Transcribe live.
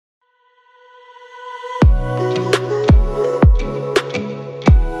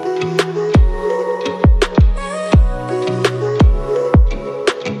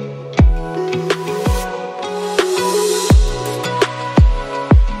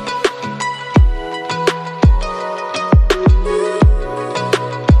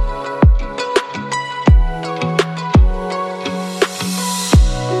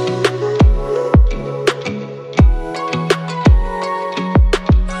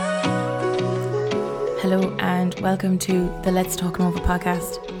Hello and welcome to the Let's Talk Nova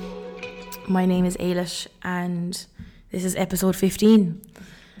podcast. My name is Ailish and this is episode 15.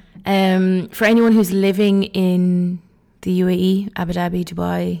 For anyone who's living in the UAE, Abu Dhabi,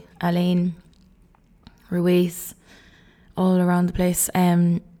 Dubai, Al Ain, Ruwais, all around the place,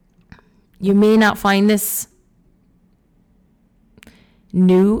 you may not find this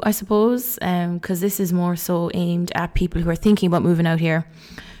new, I suppose, because this is more so aimed at people who are thinking about moving out here,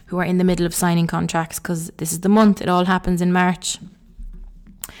 who are in the middle of signing contracts, because this is the month, it all happens in March.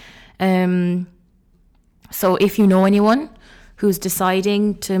 So if you know anyone who's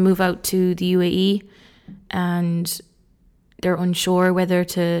deciding to move out to the UAE and they're unsure whether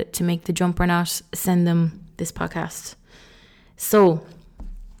to make the jump or not, send them this podcast. So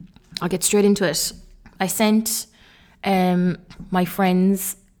I'll get straight into it. I sent my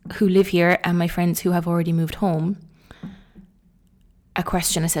friends who live here and my friends who have already moved home a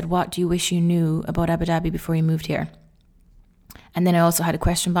question. I said, what do you wish you knew about Abu Dhabi before you moved here? And then I also had a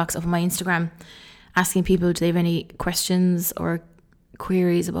question box up on my Instagram asking people, do they have any questions or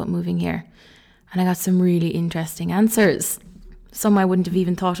queries about moving here? And I got some really interesting answers. Some I wouldn't have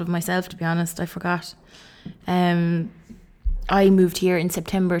even thought of myself, to be honest. I forgot. I moved here in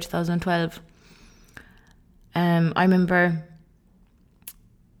September 2012. I remember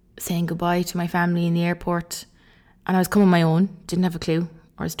saying goodbye to my family in the airport, and I was coming on my own, didn't have a clue.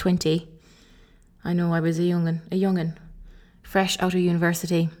 I was 20. I know I was a young'un, fresh out of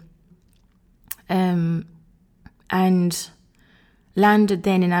university. And landed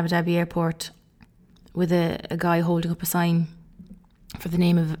then in Abu Dhabi airport with a guy holding up a sign for the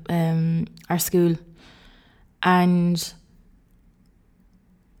name of our school. And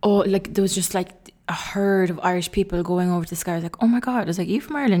there was just like a herd of Irish people going over to this guy. I was like, oh my God. I was like, you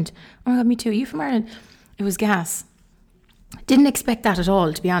from Ireland? Oh my God, me too. You from Ireland? It was gas. Didn't expect that at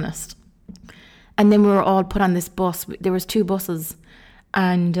all, to be honest. And then we were all put on this bus. There was 2 buses.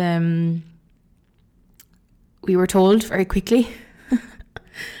 And we were told very quickly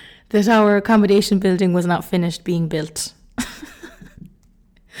that our accommodation building was not finished being built.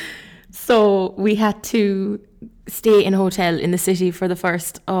 So we had to stay in a hotel in the city for the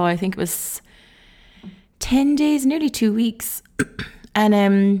first, I think it was 10 days, nearly 2 weeks.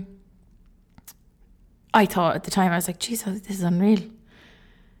 And I thought at the time, I was like, geez, this is unreal.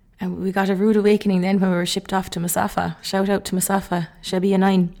 And we got a rude awakening then when we were shipped off to Masafa. Shout out to Masafa, Shabia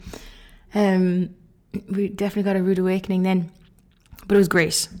 9. We definitely got a rude awakening then. But it was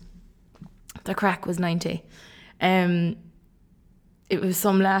great. The crack was 90. It was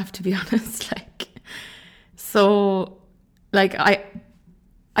some laugh, to be honest.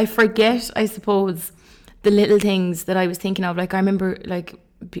 I forget, I suppose, the little things that I was thinking of. I remember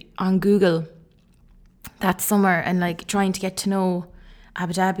on Google that summer and trying to get to know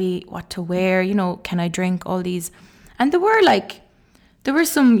Abu Dhabi, what to wear, can I drink, all these. And there were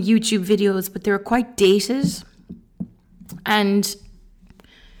some YouTube videos, but they were quite dated. And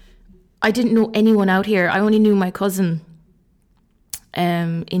I didn't know anyone out here. I only knew my cousin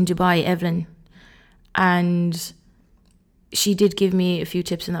in Dubai, Evelyn. And she did give me a few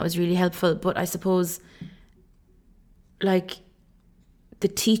tips and that was really helpful. But I suppose the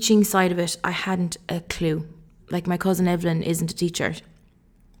teaching side of it, I hadn't a clue. My cousin Evelyn isn't a teacher.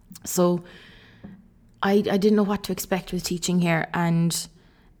 So I didn't know what to expect with teaching here. And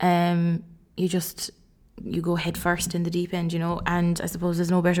you go head first in the deep end, and I suppose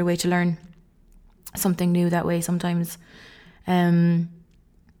there's no better way to learn something new that way sometimes. The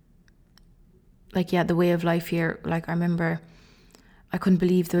way of life here, I remember I couldn't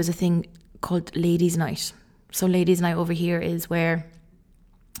believe there was a thing called ladies' night. So ladies' night over here is where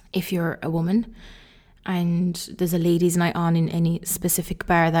if you're a woman and there's a ladies' night on in any specific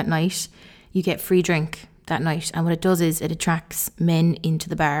bar that night, you get free drink that night. And what it does is it attracts men into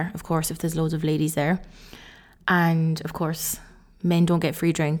the bar, of course, if there's loads of ladies there. And of course, men don't get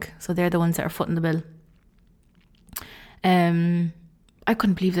free drink, so they're the ones that are footing the bill. I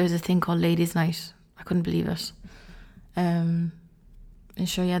couldn't believe there was a thing called ladies' night. I couldn't believe it. And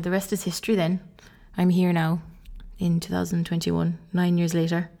sure, yeah, the rest is history then. I'm here now in 2021, 9 years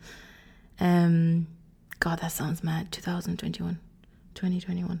later. God, that sounds mad. 2021.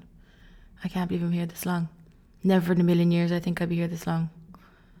 I can't believe I'm here this long. Never in a million years I think I'd be here this long.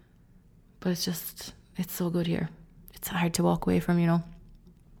 But it's so good here. It's hard to walk away from,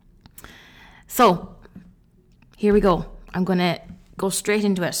 So, here we go. I'm going to go straight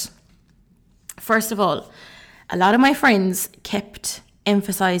into it. First of all, a lot of my friends kept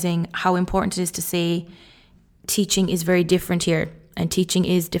emphasizing how important it is to say teaching is very different here and teaching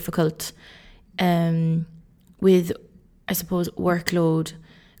is difficult with, I suppose, workload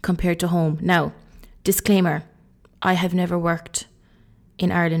compared to home. Now, Disclaimer, I have never worked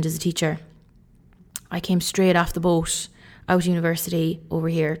in Ireland as a teacher. I came straight off the boat out of university over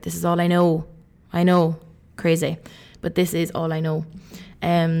here. This is all I know. I know, crazy, but this is all I know.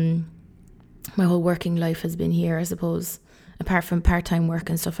 My whole working life has been here, I suppose, apart from part-time work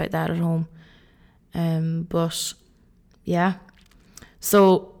and stuff like that at home. But yeah,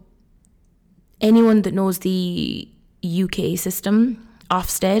 so anyone that knows the UK system,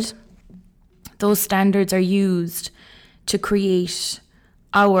 Ofsted, those standards are used to create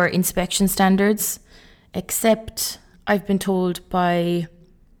our inspection standards, except I've been told by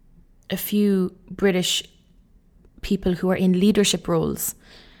a few British people who are in leadership roles,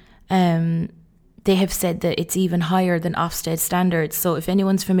 they have said that it's even higher than Ofsted standards. So if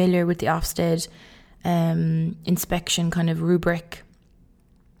anyone's familiar with the Ofsted inspection kind of rubric,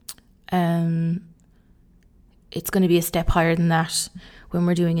 it's going to be a step higher than that when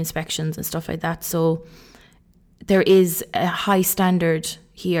we're doing inspections and stuff like that. So there is a high standard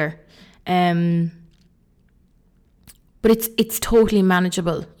here, but it's totally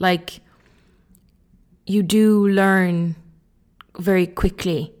manageable. Like, you do learn very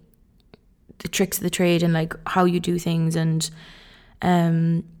quickly the tricks of the trade and like how you do things, and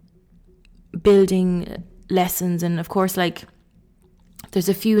building lessons. And of course, like, there's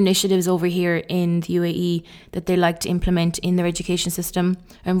a few initiatives over here in the UAE that they like to implement in their education system,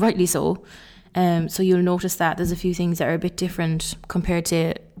 and rightly so. So you'll notice that there's a few things that are a bit different compared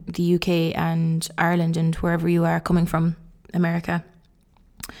to the UK and Ireland and wherever you are coming from, America.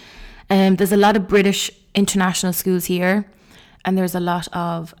 There's a lot of British international schools here, and there's a lot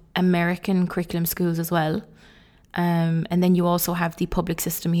of American curriculum schools as well. And then you also have the public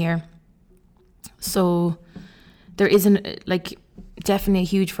system here. So there isn't, like, definitely a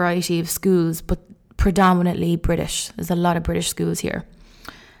huge variety of schools, but predominantly British. There's a lot of British schools here.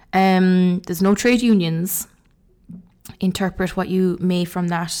 There's no trade unions. Interpret what you may from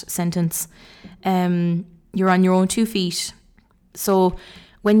that sentence. You're on your own 2 feet. So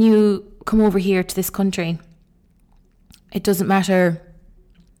when you come over here to this country, it doesn't matter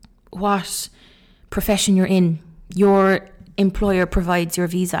what profession you're in, your employer provides your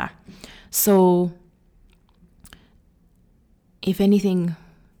visa. So if anything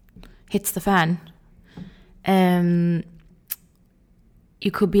hits the fan,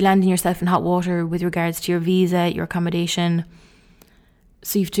 you could be landing yourself in hot water with regards to your visa, your accommodation.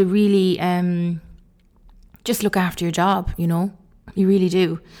 So you have to really just look after your job, you know. You really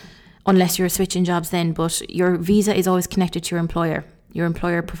do. Unless you're switching jobs then, but your visa is always connected to your employer. Your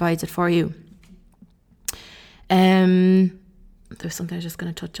employer provides it for you. There's something I was just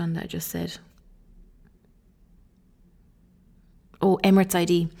going to touch on that I just said. Oh, Emirates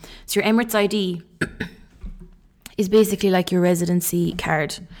ID. So your Emirates ID is basically like your residency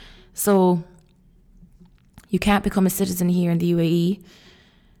card. So you can't become a citizen here in the UAE,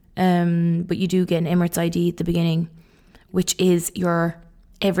 but you do get an Emirates ID at the beginning, which is your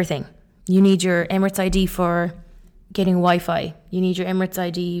everything. You need your Emirates ID for getting Wi-Fi. You need your Emirates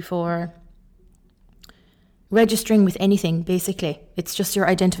ID for registering with anything, basically. It's just your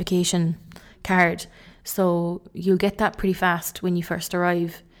identification card. So you'll get that pretty fast when you first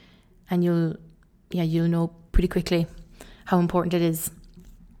arrive, and you'll know pretty quickly how important it is.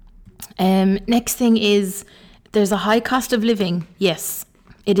 Next thing is, there's a high cost of living. Yes,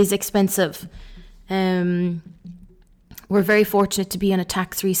 it is expensive. We're very fortunate to be on a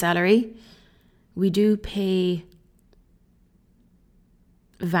tax-free salary. We do pay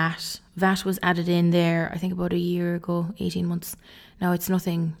VAT. VAT was added in there, I think, about a year ago, 18 months. Now, it's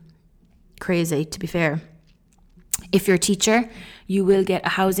nothing crazy, to be fair. If you're a teacher, you will get a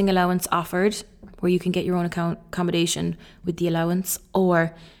housing allowance offered, where you can get your own accommodation with the allowance,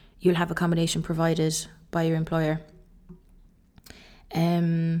 or you'll have accommodation provided by your employer.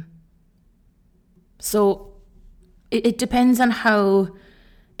 So it depends on how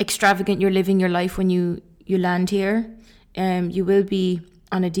extravagant you're living your life when you land here. You will be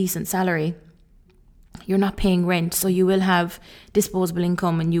on a decent salary. You're not paying rent, so you will have disposable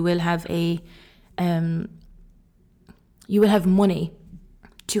income, and you will have money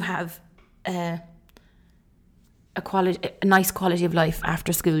to have a nice quality of life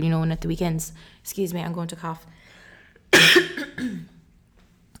after school, you know, and at the weekends. Excuse me, I'm going to cough.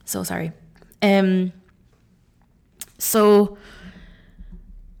 So sorry. So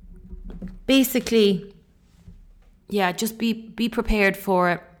basically, yeah, just be prepared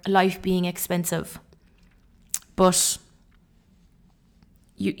for life being expensive, but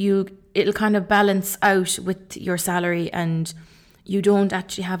it'll kind of balance out with your salary, and you don't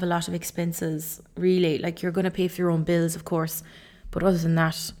actually have a lot of expenses, really. Like, you're going to pay for your own bills, of course, but other than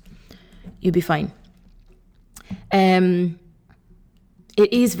that, you'll be fine. It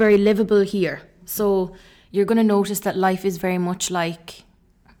is very livable here. So you're going to notice that life is very much like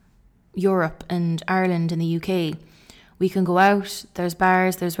Europe and Ireland and the UK. We can go out, there's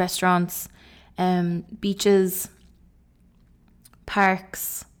bars, there's restaurants, beaches,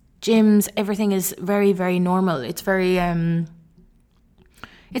 parks, gyms, everything is very, very normal. It's very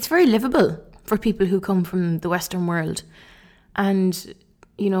livable for people who come from the Western world. And,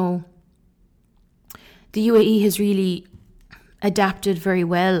 you know, the UAE has really adapted very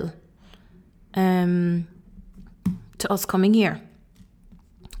well to us coming here.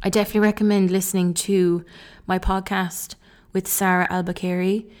 I definitely recommend listening to my podcast with Sarah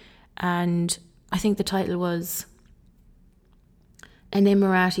Al-Bakari, and I think the title was An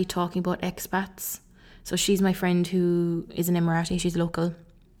Emirati Talking About Expats. So she's my friend who is an Emirati, she's local,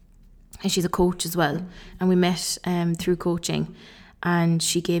 and she's a coach as well. And we met through coaching, and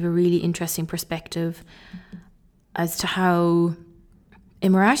she gave a really interesting perspective as to how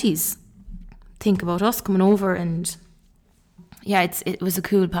Emiratis think about us coming over. And yeah, it was a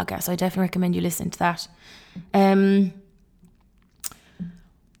cool podcast, so I definitely recommend you listen to that.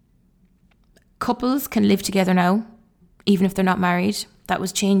 Couples can live together now, even if they're not married. That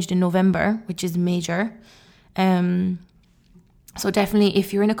was changed in November, which is major. So definitely,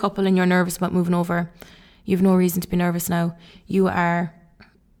 if you're in a couple and you're nervous about moving over, you have no reason to be nervous now. You are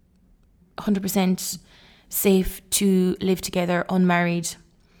 100% safe to live together unmarried.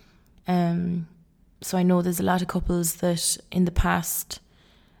 So I know there's a lot of couples that in the past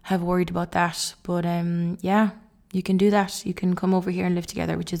have worried about that. But yeah, you can do that. You can come over here and live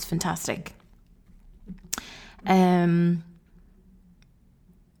together, which is fantastic.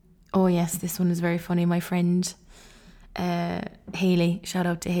 Oh yes, this one is very funny. My friend Hayley, shout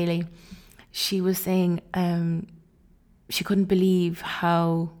out to Hayley, she was saying she couldn't believe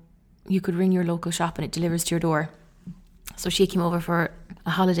how you could ring your local shop and it delivers to your door. So she came over for a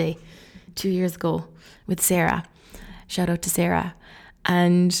holiday 2 years ago with Sarah. Shout out to Sarah.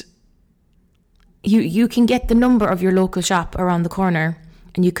 And you can get the number of your local shop around the corner,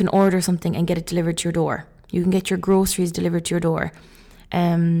 and you can order something and get it delivered to your door. You can get your groceries delivered to your door.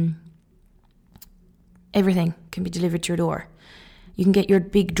 Everything can be delivered to your door. You can get your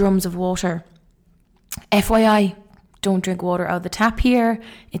big drums of water. FYI, don't drink water out of the tap here.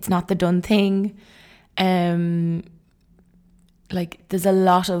 It's not the done thing. Like, there's a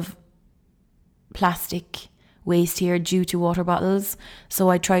lot of plastic waste here due to water bottles, so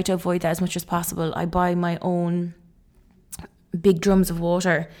I try to avoid that as much as possible. I buy my own big drums of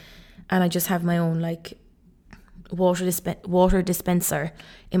water, and I just have my own like water dispenser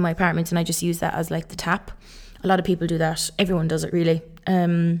in my apartment, and I just use that as like the tap. A lot of people do that. Everyone does it really.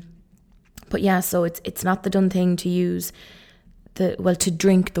 But yeah, so it's not the done thing to use to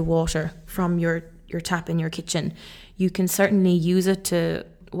drink the water from your tap in your kitchen. You can certainly use it to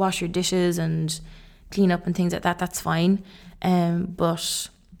wash your dishes and clean up and things like that. That's fine. But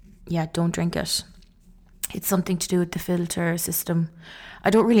yeah, don't drink it. It's something to do with the filter system. I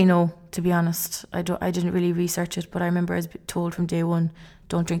don't really know, to be honest. I didn't really research it, but I remember I was told from day one,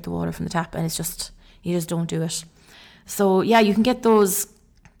 don't drink the water from the tap, and you just don't do it. So yeah, you can get those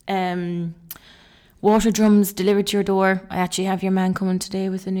water drums delivered to your door. I actually have your man coming today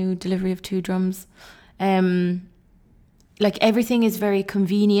with a new delivery of 2 drums. Like, everything is very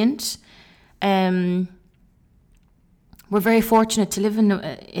convenient. We're very fortunate to live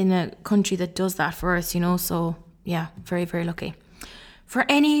in a country that does that for us, you know. So yeah, very, very lucky. For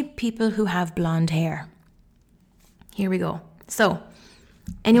any people who have blonde hair, here we go. So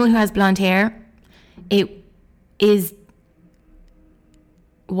anyone who has blonde hair, it is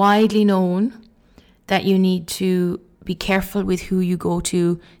widely known that you need to be careful with who you go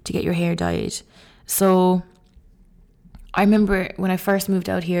to get your hair dyed. So I remember when I first moved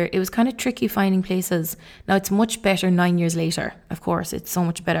out here, it was kind of tricky finding places. Now it's much better 9 years later, of course, it's so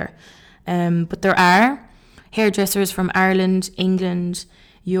much better. But there are hairdressers from Ireland, England,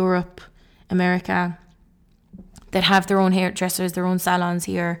 Europe, America that have their own hairdressers, their own salons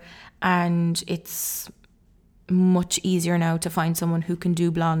here, and it's much easier now to find someone who can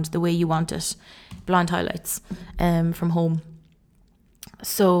do blonde the way you want it, blonde highlights from home.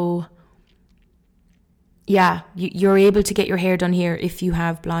 So yeah, you're able to get your hair done here if you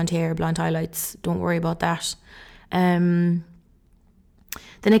have blonde hair, blonde highlights. Don't worry about that.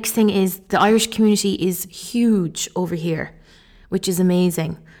 The next thing is the Irish community is huge over here, which is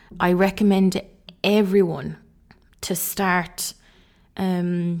amazing. I recommend everyone to start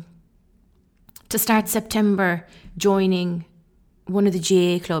September joining one of the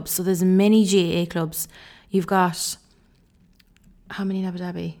GAA clubs. So there's many GAA clubs. You've got, how many in Abu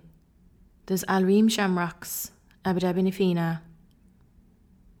Dhabi? There's Al Reem Shamrocks, Abu Dhabi, Nafina.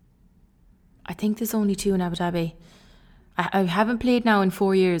 I think there's only 2 in Abu Dhabi. I haven't played now in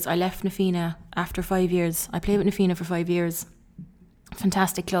 4 years. I left Nafina after 5 years. I played with Nafina for 5 years.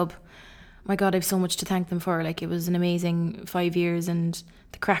 Fantastic club. My God, I have so much to thank them for. Like, it was an amazing 5 years and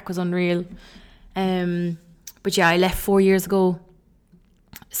the crack was unreal. But yeah, I left 4 years ago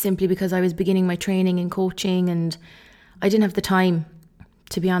simply because I was beginning my training and coaching, and I didn't have the time,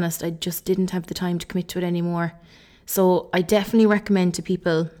 to be honest. I just didn't have the time to commit to it anymore. So I definitely recommend to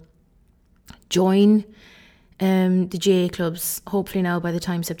people, join the GAA clubs. Hopefully now, by the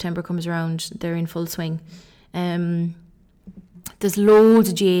time September comes around, they're in full swing. There's loads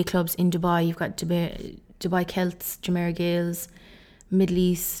of GAA clubs in Dubai. You've got Dubai Celts, Jumeirah Gales, Middle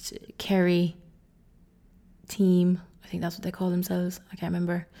East, Kerry team. I think that's what they call themselves. I can't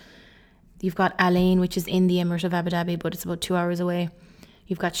remember. You've got Al Ain, which is in the Emirate of Abu Dhabi, but it's about 2 hours away.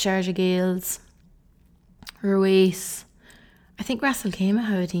 You've got Sharjah Gales, Ruwais. I think Ras Al Khaimah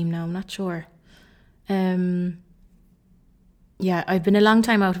have a team now. I'm not sure. Yeah, I've been a long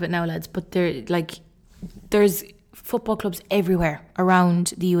time out of it now, lads. But there's football clubs everywhere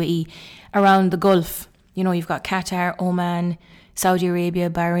around the UAE, around the Gulf. You know, you've got Qatar, Oman, Saudi Arabia,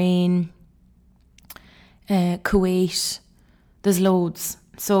 Bahrain, Kuwait. There's loads.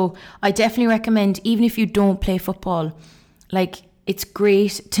 So I definitely recommend, even if you don't play football, like, it's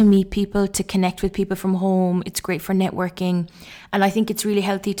great to meet people, to connect with people from home. It's great for networking. And I think it's really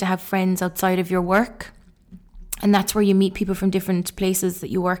healthy to have friends outside of your work. And that's where you meet people from different places that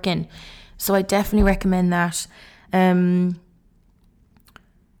you work in. So I definitely recommend that.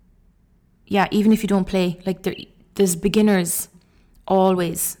 Yeah, even if you don't play, like, there's beginners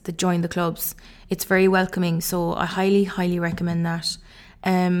always that join the clubs. It's very welcoming. So I highly, highly recommend that.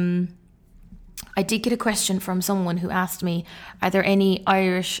 I did get a question from someone who asked me, are there any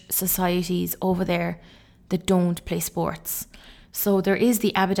Irish societies over there that don't play sports? So there is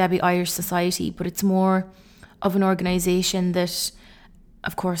the Abu Dhabi Irish Society, but it's more of an organisation that,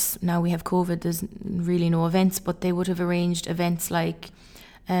 of course, now we have COVID, there's really no events, but they would have arranged events like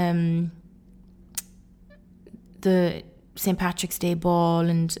the St. Patrick's Day ball,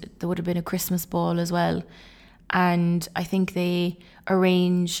 and there would have been a Christmas ball as well. And I think they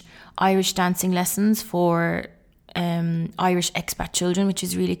arrange Irish dancing lessons for Irish expat children, which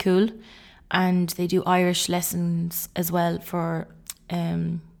is really cool. And they do Irish lessons as well for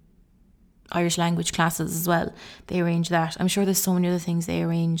Irish language classes as well. They arrange that. I'm sure there's so many other things they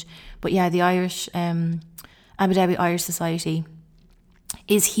arrange. But yeah, the Irish, Abu Dhabi Irish Society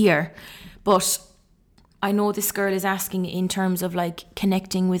is here. But I know this girl is asking in terms of like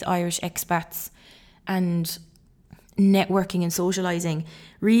connecting with Irish expats and networking and socializing.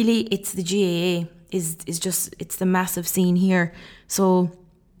 Really, it's the GAA is just, it's the massive scene here. So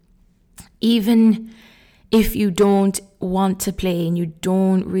even if you don't want to play and you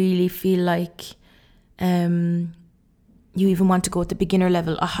don't really feel like you even want to go at the beginner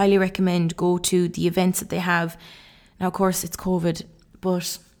level, I highly recommend go to the events that they have. Now, of course, it's COVID,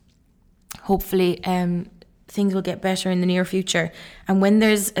 but hopefully things will get better in the near future. And when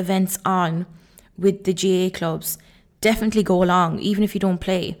there's events on with the GAA clubs, definitely go along, even if you don't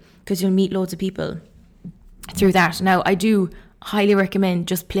play, because you'll meet loads of people through that. Now, I do highly recommend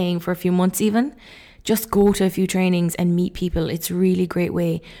just playing for a few months even. Just go to a few trainings and meet people. It's a really great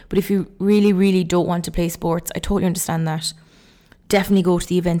way. But if you really, really don't want to play sports, I totally understand that. Definitely go to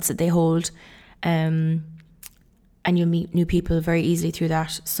the events that they hold, and you'll meet new people very easily through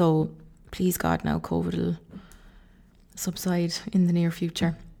that. So please God, now COVID will subside in the near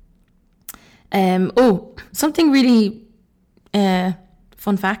future. Something really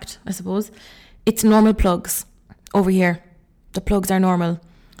fun fact, I suppose. It's normal plugs over here. The plugs are normal.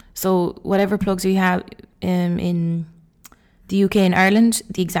 So whatever plugs we have in the UK and Ireland,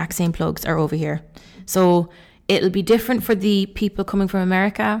 the exact same plugs are over here. So it'll be different for the people coming from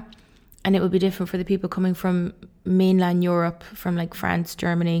America, and it will be different for the people coming from mainland Europe, from like France,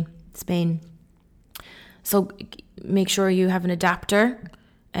 Germany, Spain. So make sure you have an adapter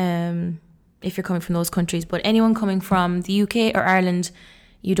if you're coming from those countries. But anyone coming from the UK or Ireland,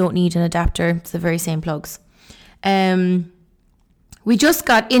 you don't need an adapter. It's the very same plugs. We just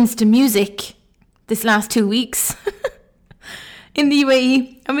got Insta Music this last 2 weeks in the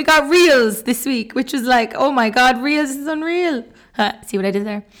UAE, and we got Reels this week, which was like, oh my God, Reels is unreal. See what I did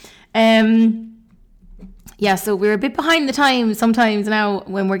there? Yeah, so we're a bit behind the times sometimes now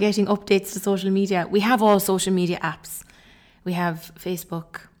when we're getting updates to social media. We have all social media apps. We have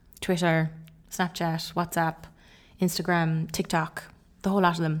Facebook, Twitter, Snapchat, WhatsApp, Instagram, TikTok, the whole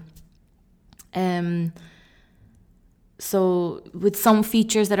lot of them. So with some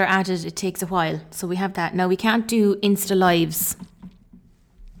features that are added, it takes a while. So we have that. Now we can't do Insta Lives.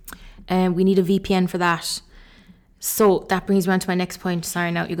 And we need a VPN for that. So that brings me on to my next point.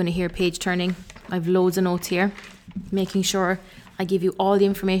 Sorry, now you're going to hear page turning. I have loads of notes here, making sure I give you all the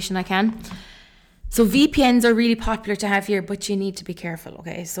information I can. So VPNs are really popular to have here, but you need to be careful,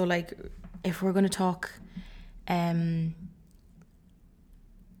 okay? So like, if we're going to talk, how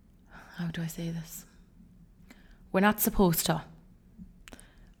do I say this? We're not supposed to,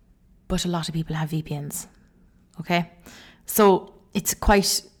 but a lot of people have VPNs, okay? So it's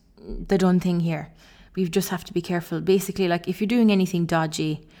quite the done thing here. We just have to be careful. Basically, like if you're doing anything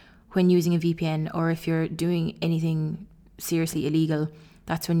dodgy when using a VPN, or if you're doing anything seriously illegal,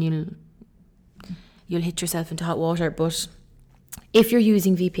 that's when you'll hit yourself into hot water. But if you're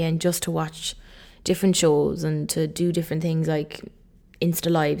using VPN just to watch different shows and to do different things like Insta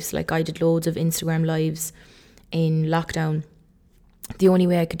Lives, like I did loads of Instagram Lives in lockdown. The only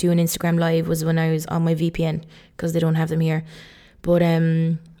way I could do an Instagram Live was when I was on my VPN, because they don't have them here. But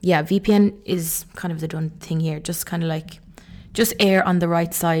yeah, VPN is kind of the done thing here. Just kind of like, just err on the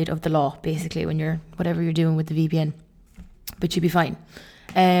right side of the law, basically, when you're, whatever you're doing with the VPN. But you'll be fine.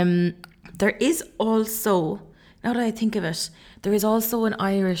 There is also, now that I think of it, there is also an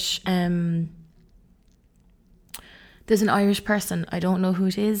Irish, there's an Irish person, I don't know who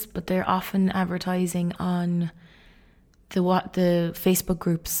it is, but they're often advertising on the Facebook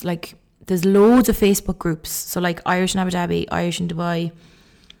groups. Like, there's loads of Facebook groups. So like Irish in Abu Dhabi, Irish in Dubai.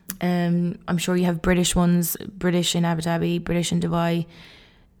 I'm sure you have British ones, British in Abu Dhabi, British in Dubai.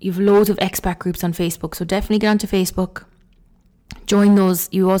 You have loads of expat groups on Facebook. So definitely get onto Facebook. Join those.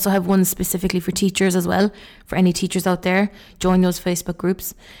 You also have ones specifically for teachers as well. For any teachers out there, join those Facebook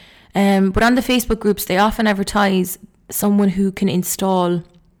groups. But on the Facebook groups, they often advertise someone who can install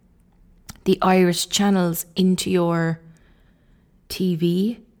the Irish channels into your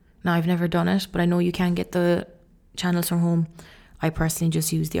TV. Now, I've never done it, but I know you can get the channels from home. I personally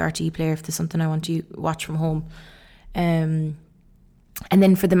just use the RTE player if there's something I want to watch from home. And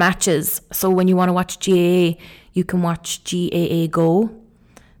then for the matches, so when you want to watch GAA, you can watch GAA Go.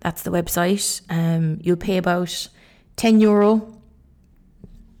 That's the website. You'll pay about €10.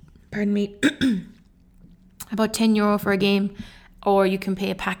 Pardon me. About €10 for a game. Or you can pay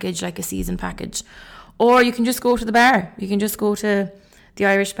a package, like a season package. Or you can just go to the bar. You can just go to the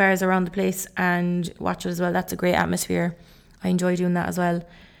Irish bars around the place and watch it as well. That's a great atmosphere. I enjoy doing that as well.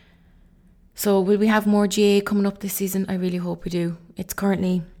 So will we have more GAA coming up this season? I really hope we do. It's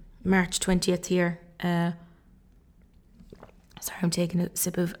currently March 20th here. Sorry, I'm taking a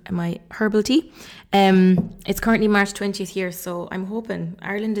sip of my herbal tea. It's currently March 20th here, so I'm hoping.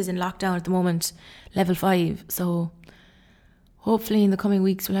 Ireland is in lockdown at the moment, level 5. So hopefully in the coming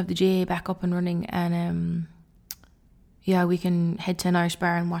weeks we'll have the GAA back up and running, and yeah, we can head to an Irish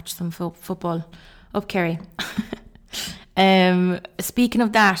bar and watch some football up Kerry. Speaking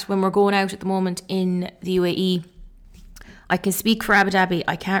of that, when we're going out at the moment in the UAE, I can speak for Abu Dhabi.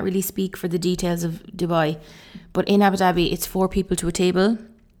 I can't really speak for the details of Dubai, but in Abu Dhabi, it's 4 people to a table,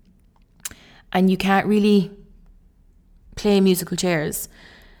 and you can't really play musical chairs.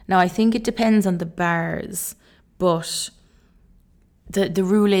 Now, I think it depends on the bars, but the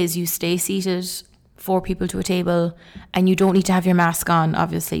rule is you stay seated, 4 people to a table, and you don't need to have your mask on.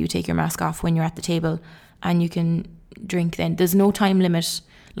 Obviously, you take your mask off when you're at the table, and you can drink then. There's no time limit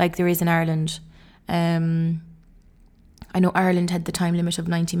like there is in Ireland. I know Ireland had the time limit of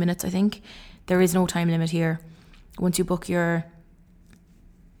 90 minutes, I think. There is no time limit here. Once you book your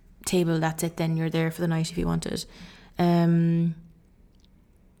table, that's it, then you're there for the night if you want it.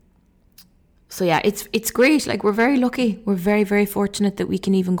 So yeah, it's great. Like, we're very lucky. We're very, very fortunate that we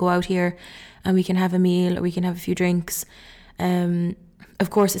can even go out here and we can have a meal, or we can have a few drinks. Of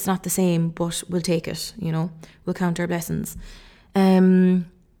course, it's not the same, but we'll take it, you know. We'll count our blessings. Okay,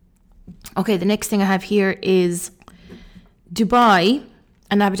 the next thing I have here is Dubai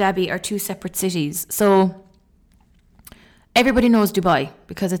and Abu Dhabi are 2 separate cities. So everybody knows Dubai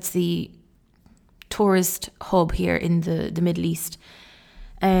because it's the tourist hub here in the Middle East.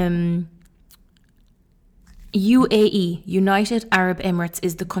 UAE, United Arab Emirates,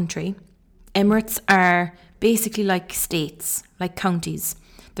 is the country. Emirates are basically like states, like counties.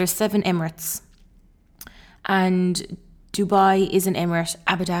 There's 7 emirates. And Dubai is an emirate,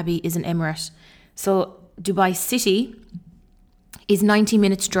 Abu Dhabi is an emirate. So Dubai city is 90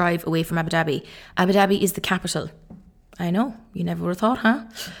 minutes drive away from Abu Dhabi. Abu Dhabi is the capital. I know, you never would have thought, huh?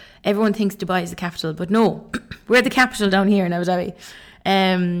 Everyone thinks Dubai is the capital, but no, we're the capital down here in Abu Dhabi.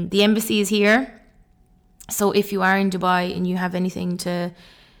 The embassy is here. So if you are in Dubai and you have anything to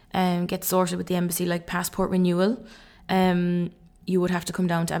get sorted with the embassy, like passport renewal, you would have to come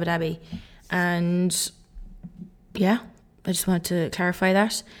down to Abu Dhabi. And yeah, I just wanted to clarify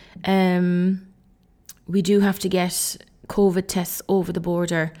that. We do have to get COVID tests over the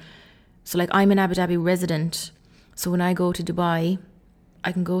border. So like, I'm an Abu Dhabi resident. So when I go to Dubai,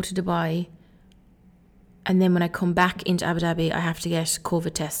 I can go to Dubai. And then when I come back into Abu Dhabi, I have to get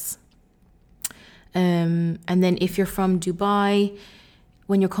COVID tests. And then if you're from Dubai,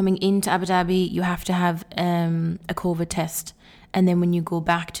 when you're coming into Abu Dhabi, you have to have a COVID test. And then when you go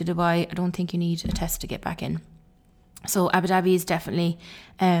back to Dubai, I don't think you need a test to get back in. So Abu Dhabi is definitely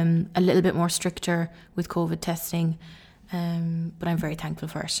a little bit more stricter with COVID testing. But I'm very thankful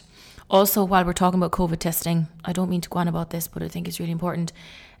for it. Also, while we're talking about COVID testing, I don't mean to go on about this, but I think it's really important.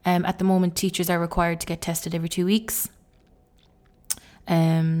 At the moment, teachers are required to get tested every 2 weeks.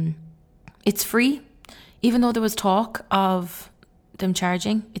 It's free. Even though there was talk of them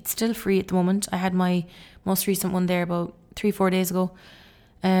charging, it's still free at the moment. I had my most recent one there about 3-4 days ago.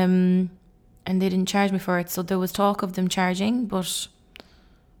 And they didn't charge me for it. So there was talk of them charging, but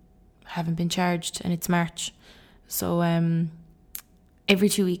I haven't been charged, and it's March. So every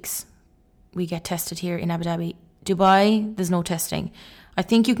 2 weeks we get tested here in Abu Dhabi. Dubai, there's no testing. I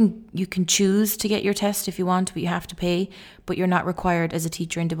think you can choose to get your test if you want, but you have to pay. But you're not required as a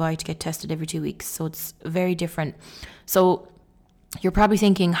teacher in Dubai to get tested every 2 weeks. So it's very different. So you're probably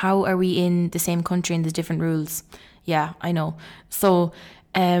thinking, how are we in the same country and there's different rules? Yeah, I know. So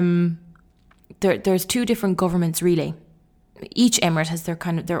there's 2 different governments really. Each emirate has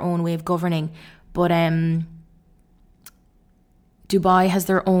their own way of governing, but Dubai has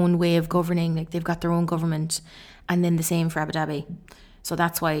their own way of governing. Like, they've got their own government, and then the same for Abu Dhabi. So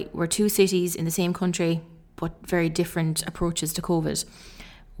that's why we're 2 cities in the same country, but very different approaches to COVID.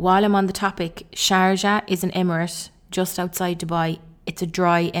 While I'm on the topic, Sharjah is an emirate just outside Dubai. It's a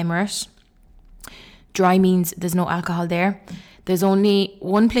dry emirate. Dry means there's no alcohol there. There's only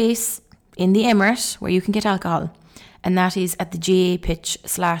one place in the emirate where you can get alcohol, and that is at the GA pitch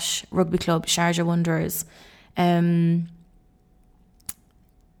 / rugby club Sharjah Wanderers.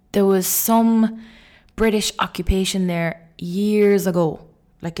 There was some British occupation there years ago.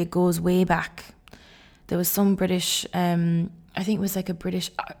 Like, it goes way back. There was some British, I think it was like a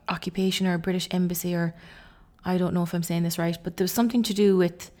British occupation or a British embassy, or I don't know if I'm saying this right, but there was something to do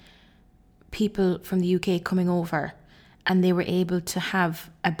with people from the UK coming over, and they were able to have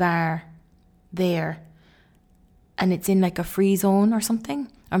a bar there, and it's in like a free zone or something.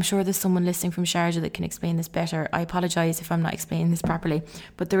 I'm sure there's someone listening from Sharjah that can explain this better. I apologise if I'm not explaining this properly,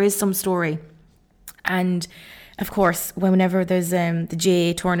 but there is some story. And of course, whenever there's the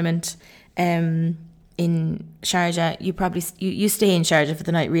GA tournament in Sharjah, you stay in Sharjah for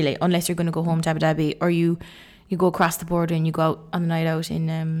the night really, unless you're going to go home to Abu Dhabi, or you go across the border and you go out on the night out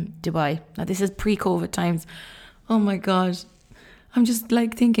in Dubai. Now, this is pre-COVID times. Oh my God. I'm just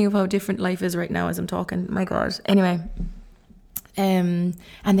like thinking of how different life is right now as I'm talking. My God. Anyway. And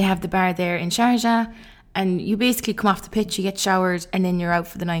they have the bar there in Sharjah, and you basically come off the pitch, you get showered, and then you're out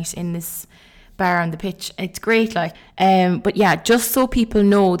for the night in this bar on the pitch. It's great, like. But yeah, just so people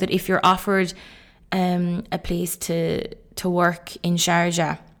know that if you're offered a place to work in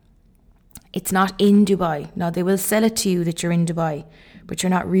Sharjah, it's not in Dubai. Now, they will sell it to you that you're in Dubai, but you're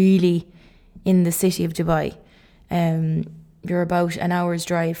not really in the city of Dubai. You're about an hour's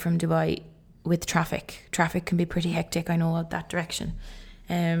drive from Dubai with traffic. Traffic can be pretty hectic, I know, out that direction.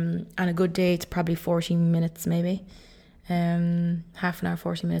 On a good day, it's probably 40 minutes maybe. Half an hour,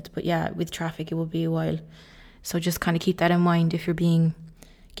 40 minutes. But yeah, with traffic, it will be a while. So just kind of keep that in mind if you're being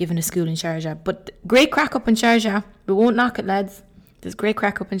given a school in Sharjah. But great crack up in Sharjah. We won't knock it, lads. There's great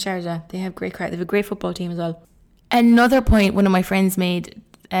crack up in Sharjah. They have great crack. They have a great football team as well. Another point one of my friends made,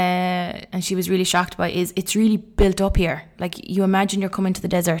 and she was really shocked by, is it's really built up here. Like, you imagine you're coming to the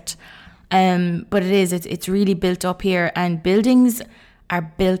desert. But it's really built up here, and buildings are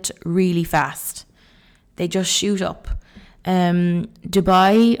built really fast. They just shoot up.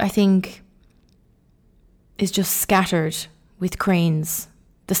 Dubai, I think, is just scattered with cranes.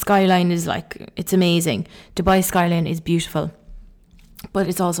 The skyline is it's amazing. Dubai skyline is beautiful, but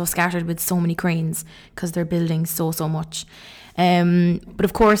it's also scattered with so many cranes because they're building so much. But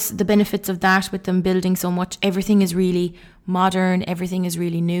of course, the benefits of that, with them building so much, everything is really modern, everything is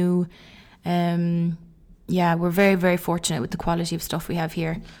really new. Yeah, we're very, very fortunate with the quality of stuff we have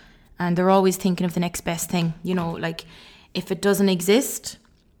here, and they're always thinking of the next best thing. You know, like, if it doesn't exist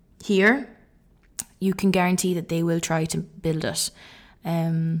here, you can guarantee that they will try to build it.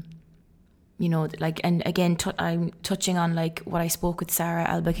 You know, like, and again, I'm touching on like what I spoke with Sarah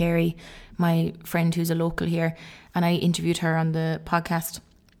Al-Bakari, my friend who's a local here, and I interviewed her on the podcast.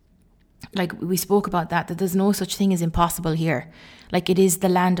 like we spoke about that there's no such thing as impossible here. Like, it is the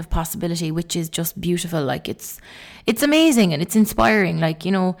land of possibility, which is just beautiful. Like, it's amazing and it's inspiring. Like,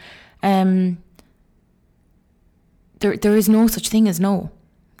 you know, there is no such thing as no.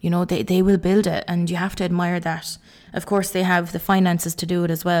 You know, they will build it, and you have to admire that. Of course, they have the finances to do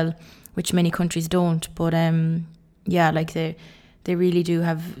it as well, which many countries don't. But yeah, like they really do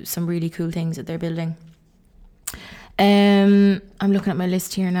have some really cool things that they're building. I'm looking at my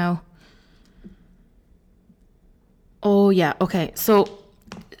list here now. Oh yeah, okay. So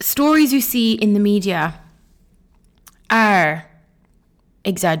stories you see in the media are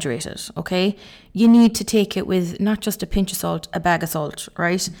exaggerated, okay? You need to take it with not just a pinch of salt, a bag of salt,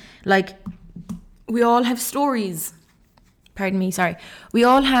 right? Like, we all have stories. Pardon me, sorry. We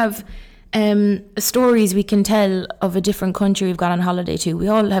all have stories we can tell of a different country we've gone on holiday to. We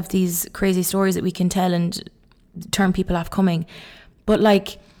all have these crazy stories that we can tell and turn people off coming. But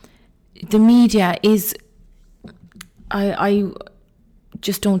like, the media is, I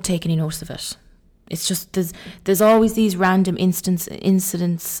just don't take any notice of it. It's just there's always these random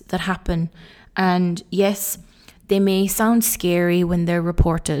incidents that happen, and yes, they may sound scary when they're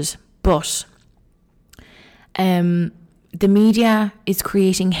reported, but the media is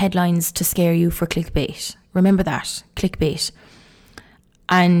creating headlines to scare you for clickbait. Remember that, clickbait.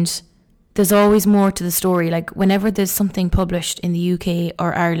 And there's always more to the story. Like, whenever there's something published in the UK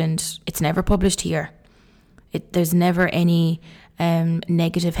or Ireland, it's never published here. There's never any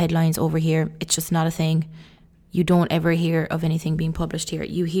negative headlines over here. It's just not a thing. You don't ever hear of anything being published here.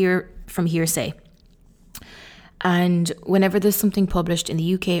 You hear from hearsay. And whenever there's something published in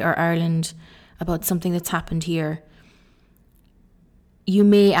the UK or Ireland about something that's happened here, you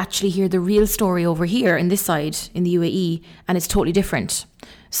may actually hear the real story over here in this side, in the UAE, and it's totally different.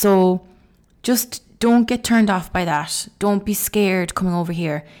 So just don't get turned off by that. Don't be scared coming over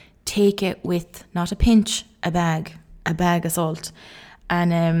here. Take it with not a pinch, a bag of salt.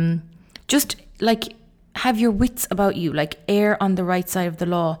 And just like, have your wits about you, like err on the right side of the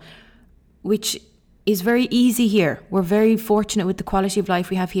law, which is very easy here. We're very fortunate with the quality of life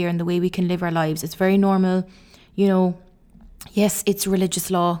we have here and the way we can live our lives. It's very normal, you know. Yes, it's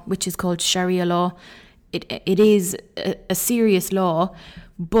religious law, which is called Sharia law. It is a serious law,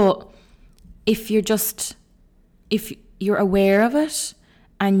 but if you're aware of it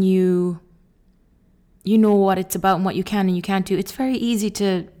and you know what it's about and what you can and you can't do, it's very easy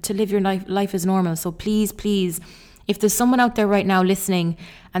to live your life as normal. So please, if there's someone out there right now listening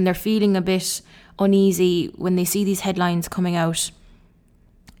and they're feeling a bit uneasy when they see these headlines coming out,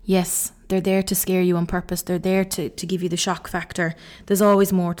 yes, they're there to scare you on purpose. They're there to give you the shock factor. There's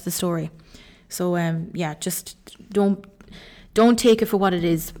always more to the story. So yeah, just don't take it for what it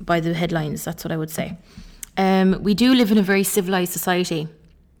is by the headlines. That's what I would say. We do live in a very civilized society,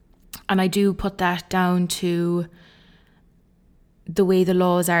 and I do put that down to the way the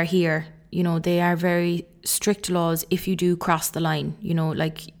laws are here. You know, they are very strict laws if you do cross the line. You know,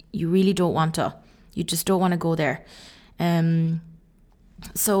 like, you really don't want to. You just don't want to go there.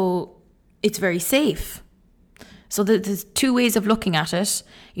 So it's very safe. So there's two ways of looking at it,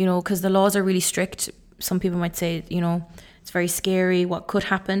 you know, because the laws are really strict. Some people might say, you know, it's very scary, what could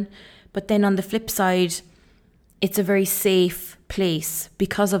happen. But then on the flip side, it's a very safe place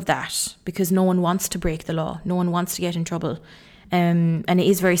because of that, because no one wants to break the law. No one wants to get in trouble. And it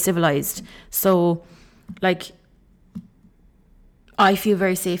is very civilized. So, like, I feel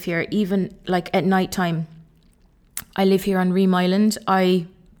very safe here, even like at night time. I live here on Ream Island. I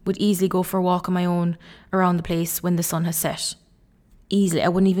would easily go for a walk on my own around the place when the sun has set. Easily. I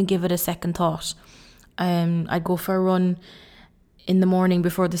wouldn't even give it a second thought. I'd go for a run in the morning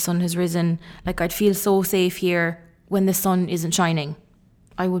before the sun has risen. Like, I'd feel so safe here when the sun isn't shining.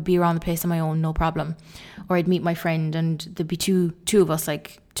 I would be around the place on my own, no problem. Or I'd meet my friend and there'd be two of us,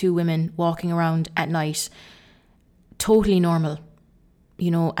 like two women walking around at night. Totally normal,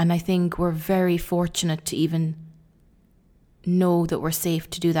 you know, and I think we're very fortunate to even know that we're safe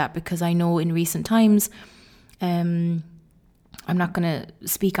to do that, because I know in recent times, I'm not going to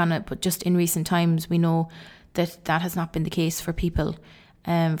speak on it, but just in recent times we know that has not been the case for people,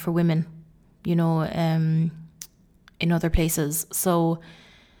 for women, you know, in other places. So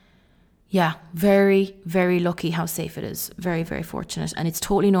yeah, very, very lucky how safe it is. Very, very fortunate. And it's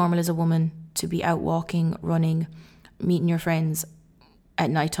totally normal as a woman to be out walking, running, meeting your friends at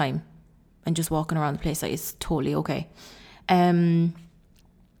night time and just walking around the place. Like, it's totally okay.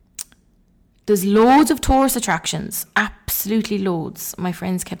 There's loads of tourist attractions, absolutely loads. My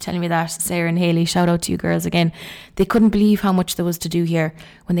friends kept telling me that. Sarah and Hayley, shout out to you girls again. They couldn't believe how much there was to do here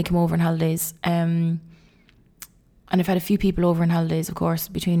when they came over on holidays. And I've had a few people over on holidays, of course,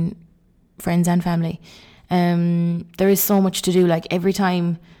 between friends and family. There is so much to do. Like every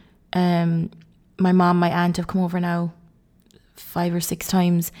time, my mom, my aunt have come over now 5 or 6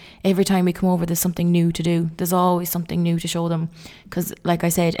 times. Every time we come over, there's something new to do. There's always something new to show them, because like I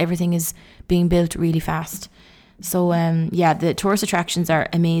said, everything is being built really fast. So the tourist attractions are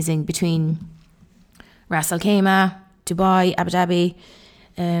amazing between Ras Al Khaimah, Dubai, Abu Dhabi,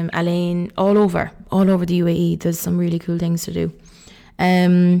 Al Ain, all over the UAE. There's some really cool things to do.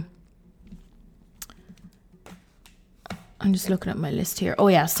 I'm just looking at my list here. Oh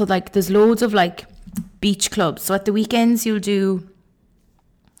yeah, so like there's loads of like beach clubs. So at the weekends you'll do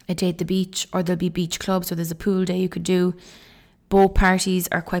a day at the beach, or there'll be beach clubs, or there's a pool day you could do. Boat parties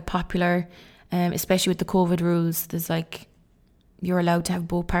are quite popular, especially with the COVID rules. There's like, you're allowed to have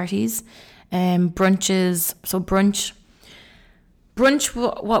boat parties. Brunches. So brunch,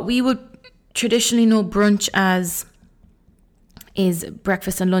 what we would traditionally know brunch as is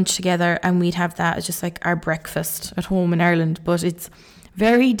breakfast and lunch together, and we'd have that as just like our breakfast at home in Ireland. But it's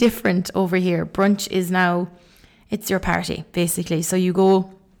very different over here. Brunch is now, it's your party basically. So you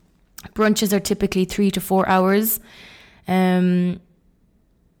go, brunches are typically 3 to 4 hours, and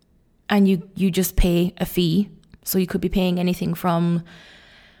you just pay a fee. So you could be paying anything from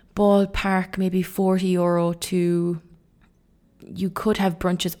ballpark maybe €40 to, you could have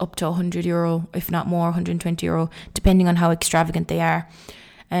brunches up to €100, if not more, €120, depending on how extravagant they are.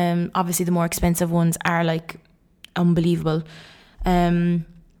 Obviously the more expensive ones are like unbelievable. And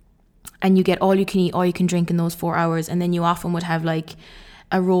you get all you can eat, all you can drink in those 4 hours, and then you often would have like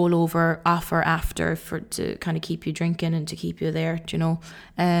a rollover offer after to kind of keep you drinking and to keep you there, you know,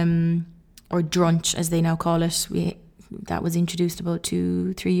 or drunch as they now call it. That was introduced about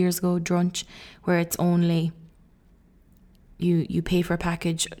 2-3 years ago, drunch, where it's only you pay for a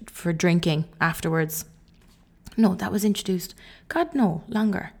package for drinking afterwards. No, that was introduced, God no,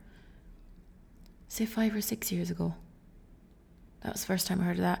 longer, say 5 or 6 years ago. That was the first time I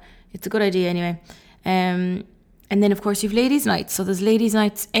heard of that. It's a good idea anyway. And then of course you've ladies' nights. So there's ladies'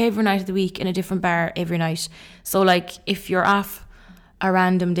 nights every night of the week in a different bar every night. So like if you're off a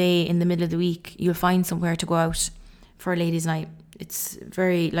random day in the middle of the week, you'll find somewhere to go out for a ladies' night. It's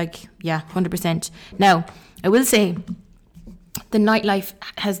very 100%. Now, I will say the nightlife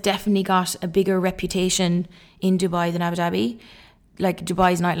has definitely got a bigger reputation in Dubai than Abu Dhabi. Like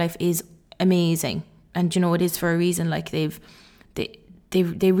Dubai's nightlife is amazing. And you know, it is for a reason. Like they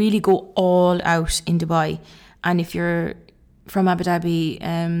really go all out in Dubai. And if you're from Abu Dhabi,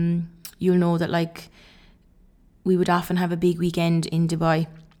 you'll know that like we would often have a big weekend in Dubai.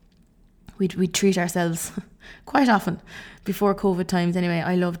 We'd treat ourselves quite often before COVID times anyway.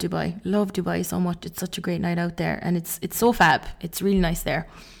 I love Dubai so much. It's such a great night out there, and it's so fab. It's really nice there.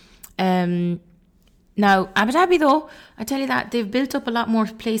 Now Abu Dhabi though, I tell you that they've built up a lot more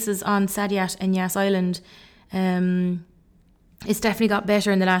places on Saadiyat and Yas Island. It's definitely got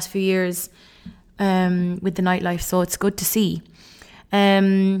better in the last few years with the nightlife, so it's good to see.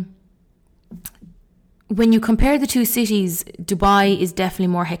 When you compare the two cities, Dubai is definitely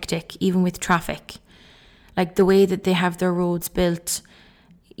more hectic, even with traffic. Like the way that they have their roads built,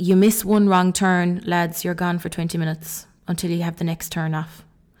 you miss one wrong turn, lads, you're gone for 20 minutes until you have the next turn off.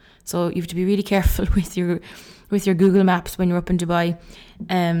 So you have to be really careful with your Google Maps when you're up in Dubai.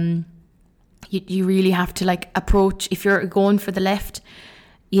 You really have to like approach. If you're going for the left,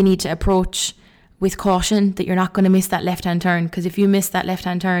 you need to approach with caution that you're not going to miss that left-hand turn, because if you miss that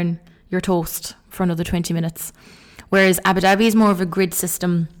left-hand turn, you're toast for another 20 minutes. Whereas Abu Dhabi is more of a grid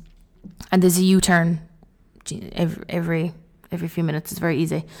system, and there's a U-turn every few minutes. It's very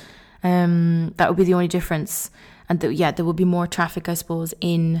easy. That would be the only difference. And there would be more traffic, I suppose,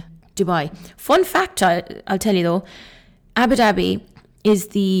 in Dubai. Fun fact, I'll tell you though, Abu Dhabi is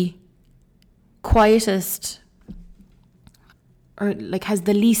the quietest, or like has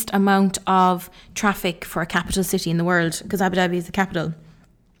the least amount of traffic for a capital city in the world, because Abu Dhabi is the capital.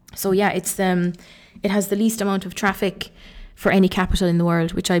 So yeah, it has the least amount of traffic for any capital in the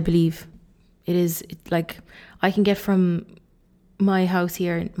world, which I believe it is. Like I can get from my house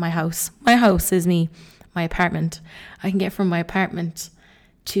here, my house is me, my apartment. I can get from my apartment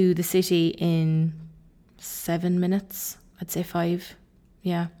to the city in 7 minutes. I'd say 5.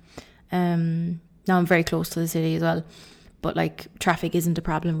 Yeah. Now I'm very close to the city as well, but like traffic isn't a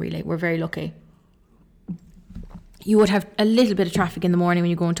problem really. We're very lucky. You would have a little bit of traffic in the morning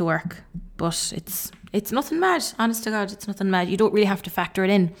when you're going to work, but it's nothing mad. Honest to God, it's nothing mad. You don't really have to factor it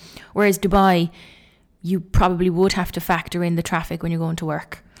in. Whereas Dubai, you probably would have to factor in the traffic when you're going to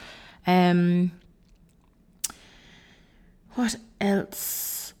work. What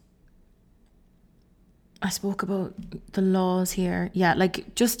else? I spoke about the laws here. Yeah,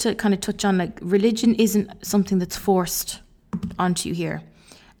 like just to kind of touch on, like, religion isn't something that's forced onto you here.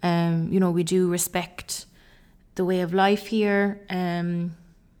 We do respect the way of life here.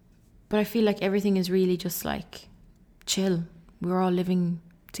 But I feel like everything is really just like chill. We're all living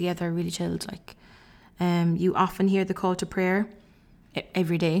together, really chilled. Like, you often hear the call to prayer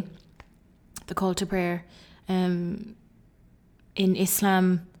every day. The call to prayer. In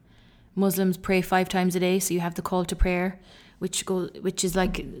Islam, Muslims pray 5 times a day, so you have the call to prayer, which is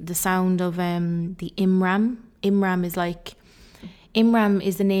like the sound of the Imram. Imram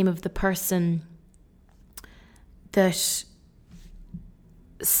is the name of the person that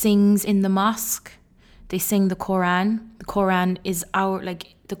sings in the mosque. They sing the Quran. The Quran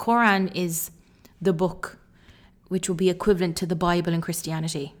is the book, which will be equivalent to the Bible in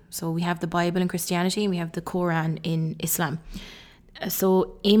Christianity. So we have the Bible in Christianity and we have the Quran in Islam.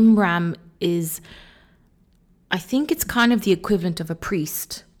 So Imram is, I think it's kind of the equivalent of a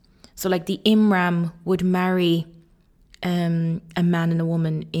priest. So like the Imram would marry a man and a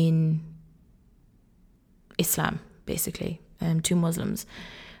woman in Islam, basically, two Muslims.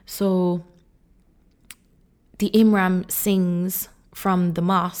 So the Imram sings from the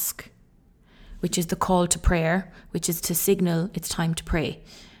mosque, which is the call to prayer, which is to signal it's time to pray.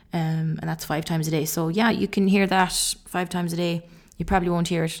 And that's 5 times a day. So yeah, you can hear that 5 times a day. You probably won't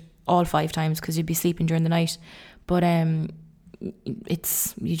hear it all 5 times because you'd be sleeping during the night. But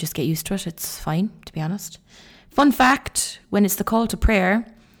you just get used to it. It's fine, to be honest. Fun fact, when it's the call to prayer,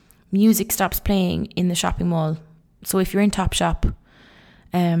 music stops playing in the shopping mall. So if you're in Topshop,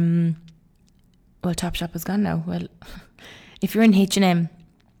 Topshop is gone now. Well, if you're in H&M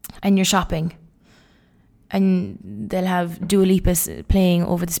and you're shopping, and they'll have Dua Lipa playing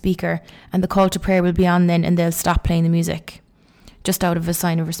over the speaker, and the call to prayer will be on then, and they'll stop playing the music, just out of a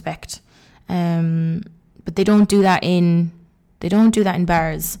sign of respect. But they don't do that in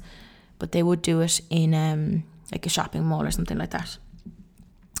bars, but they would do it in like a shopping mall or something like that.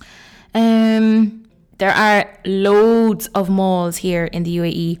 There are loads of malls here in the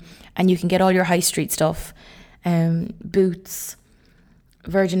UAE, and you can get all your high street stuff. Boots,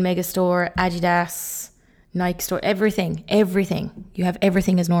 Virgin Megastore, Adidas, Nike store, everything. You have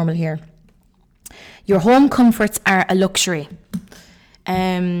everything as normal here. Your home comforts are a luxury.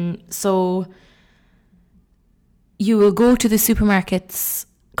 So you will go to the supermarkets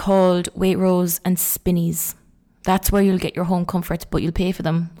called Waitrose and Spinneys. That's where you'll get your home comforts, but you'll pay for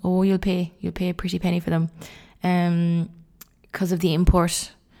them. Oh, you'll pay a pretty penny for them, because of the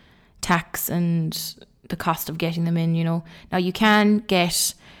import tax and the cost of getting them in. Now you can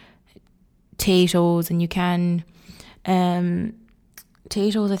get Tato's, and you can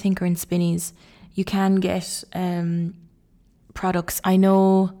Tato's, I think, are in Spinneys. You can get products. I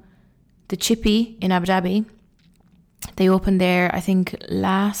know the Chippy in Abu Dhabi, they opened there, I think,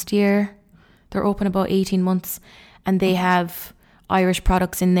 last year. They're open about 18 months, and they have Irish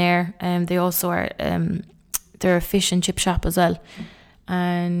products in there. They also are, they're a fish and chip shop as well.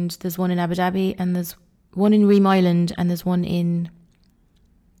 And there's one in Abu Dhabi, and there's one in Reem Island, and there's one in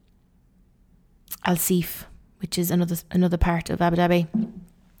Al Seef, which is another part of Abu Dhabi.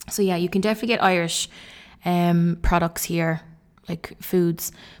 So yeah, you can definitely get Irish products here, like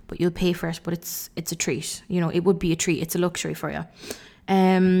foods, but you'll pay for it. But it's a treat. It would be a treat. It's a luxury for you.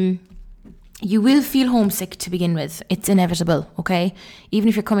 You will feel homesick to begin with. It's inevitable, okay? Even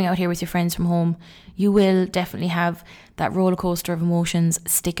if you're coming out here with your friends from home, you will definitely have that roller coaster of emotions.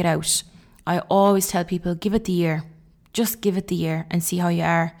 Stick it out. I always tell people, give it the year. Just give it the year and see how you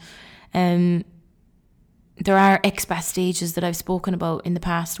are. There are expat stages that I've spoken about in the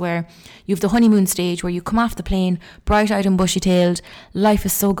past where you have the honeymoon stage where you come off the plane, bright-eyed and bushy-tailed. Life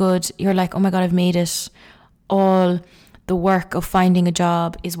is so good. You're like, oh my God, I've made it. All the work of finding a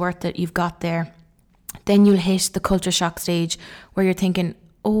job is worth it. You've got there. Then you'll hit the culture shock stage where you're thinking,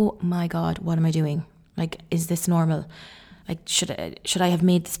 oh my God, what am I doing? Like, is this normal? Like, should I have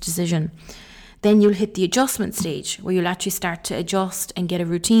made this decision? Then you'll hit the adjustment stage where you'll actually start to adjust and get a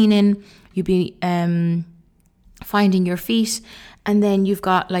routine in. You'll be finding your feet. And then you've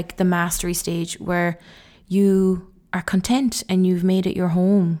got like the mastery stage where you are content and you've made it your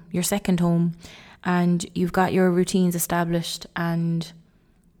home, your second home. And you've got your routines established, and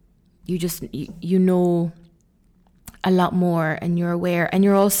you just, you know a lot more, and you're aware, and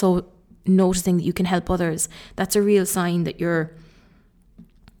you're also noticing that you can help others. That's a real sign that you're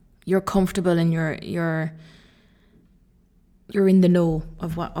comfortable and you're in the know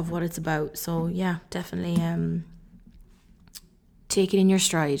of what it's about. So yeah, definitely take it in your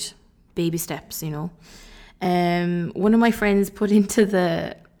stride, baby steps. One of my friends put into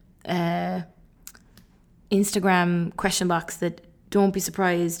the Instagram question box that don't be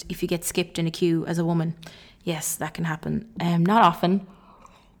surprised if you get skipped in a queue as a woman. Yes, that can happen. Not often.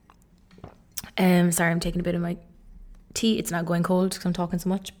 Sorry, I'm taking a bit of my tea. It's not going cold because I'm talking so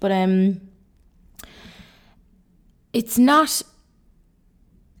much. But it's not...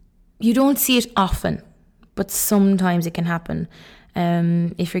 You don't see it often, but sometimes it can happen.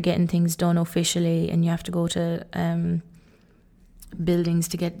 If you're getting things done officially and you have to go to buildings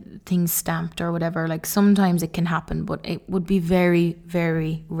to get things stamped or whatever, like sometimes it can happen, but it would be very,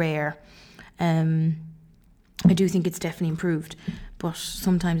 very rare. I do think it's definitely improved, but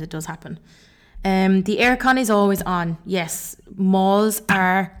sometimes it does happen. The aircon is always on. Yes, malls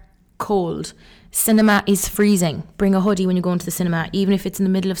are cold. Cinema is freezing. Bring a hoodie when you go into the cinema, even if it's in the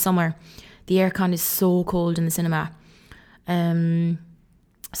middle of summer. The aircon is so cold in the cinema.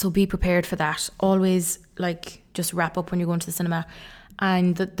 So be prepared for that. Always just wrap up when you go into the cinema.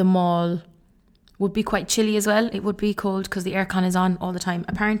 And the mall would be quite chilly as well. It would be cold because the aircon is on all the time.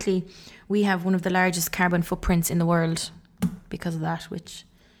 Apparently, we have one of the largest carbon footprints in the world because of that, which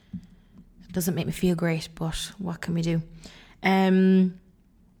doesn't make me feel great, but what can we do?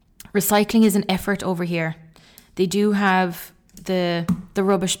 Recycling is an effort over here. They do have the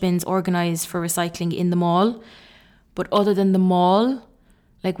rubbish bins organised for recycling in the mall, but other than the mall,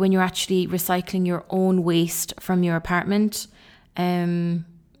 like when you're actually recycling your own waste from your apartment, it's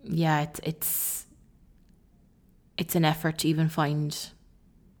an effort to even find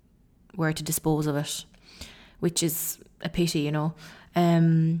where to dispose of it, which is a pity, you know.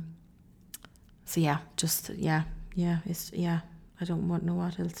 I don't know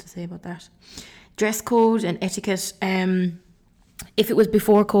what else to say about that. Dress code and etiquette. If it was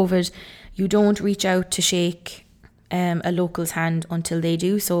before COVID, you don't reach out to shake a local's hand until they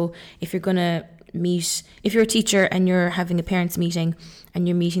do. So if you're gonna meet, if you're a teacher and you're having a parents' meeting and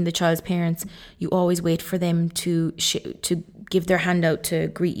you're meeting the child's parents, you always wait for them to give their hand out to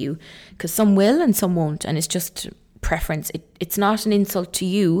greet you, because some will and some won't, and it's just preference. It's not an insult to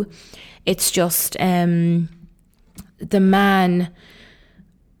you. It's just the man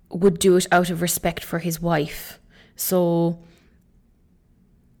would do it out of respect for his wife. So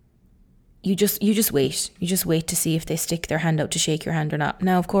you just wait. You just wait to see if they stick their hand out to shake your hand or not.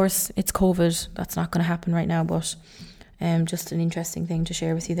 Now, of course, it's COVID. That's not going to happen right now, but just an interesting thing to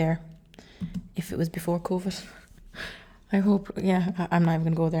share with you there. If it was before COVID, I hope. Yeah, I'm not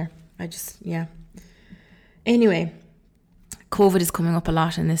even going to go there. Anyway, COVID is coming up a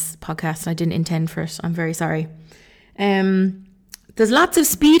lot in this podcast. I didn't intend for it. I'm very sorry. There's lots of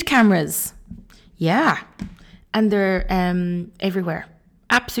speed cameras. Yeah. And they're everywhere.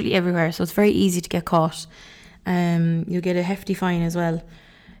 Absolutely everywhere. So it's very easy to get caught. You'll get a hefty fine as well.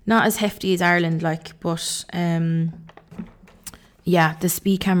 Not as hefty as Ireland, but the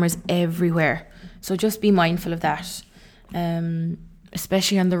speed cameras everywhere. So just be mindful of that.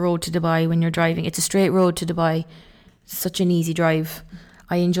 Especially on the road to Dubai when you're driving. It's a straight road to Dubai. Such an easy drive.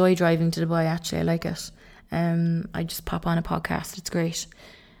 I enjoy driving to Dubai, actually. I like it. I just pop on a podcast. It's great.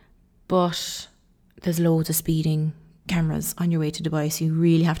 But there's loads of speeding cameras on your way to Dubai, so you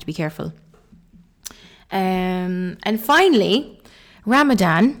really have to be careful. And finally,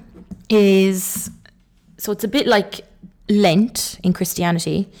 Ramadan is... So it's a bit like Lent in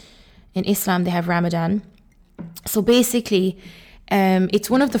Christianity. In Islam, they have Ramadan. So basically, it's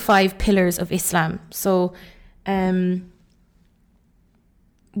one of the 5 pillars of Islam. So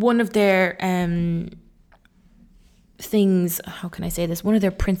one of their things, how can I say this? One of their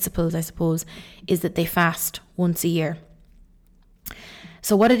principles, I suppose, is that they fast once a year.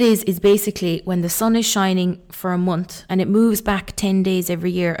 So what it is basically when the sun is shining for a month, and it moves back 10 days every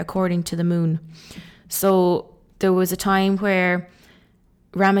year according to the moon. So there was a time where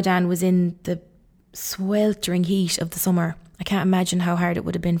Ramadan was in the sweltering heat of the summer. I can't imagine how hard it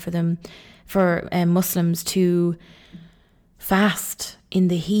would have been for them, for Muslims to fast in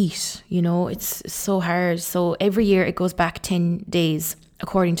the heat. You know, it's so hard. So every year it goes back 10 days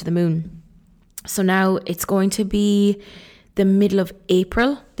according to the moon. So now it's going to be the middle of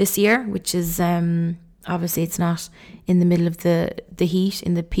April this year, which is obviously it's not in the middle of the heat,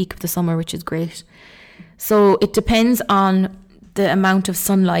 in the peak of the summer, which is great. So it depends on the amount of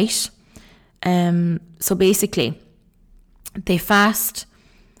sunlight. So basically they fast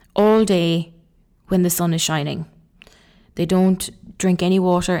all day when the sun is shining. They don't drink any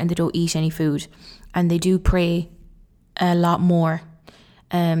water and they don't eat any food. And they do pray a lot more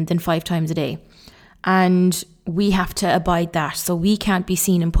than 5 times a day. And we have to abide that. So we can't be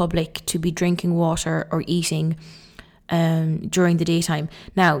seen in public to be drinking water or eating during the daytime.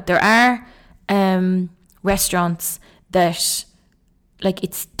 Now, there are restaurants that like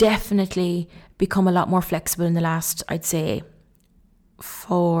it's definitely become a lot more flexible in the last, I'd say,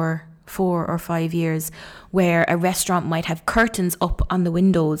 4 or 5 years, where a restaurant might have curtains up on the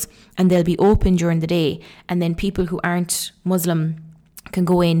windows and they'll be open during the day, and then people who aren't Muslim can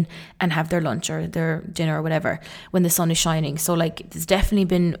go in and have their lunch or their dinner or whatever when the sun is shining. So like there's definitely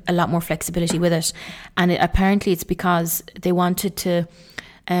been a lot more flexibility with it, and apparently it's because they wanted to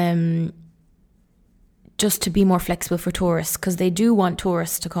just to be more flexible for tourists, because they do want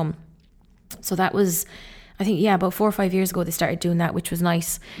tourists to come. So that was, I think, about 4 or 5 years ago they started doing that, which was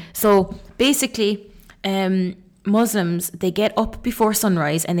nice. So basically, Muslims, they get up before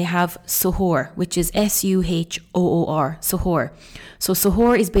sunrise and they have suhoor, which is Suhoor, suhoor. So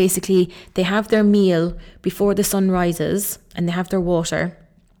suhoor is basically, they have their meal before the sun rises and they have their water.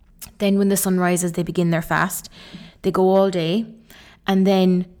 Then when the sun rises, they begin their fast. They go all day. And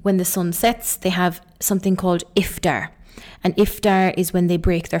then when the sun sets, they have something called iftar. And iftar is when they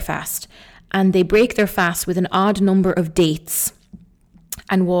break their fast. And they break their fast with an odd number of dates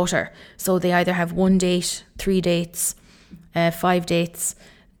and water. So they either have 1 date, 3 dates, 5 dates.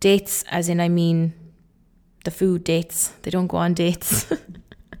 Dates as in, I mean, the food dates. They don't go on dates.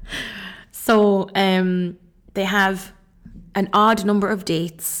 So they have an odd number of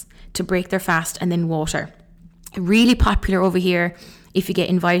dates to break their fast, and then water. Really popular over here. If you get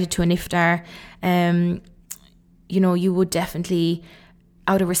invited to an iftar, you would definitely,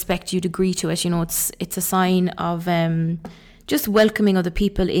 out of respect, you'd agree to it. It's a sign of just welcoming other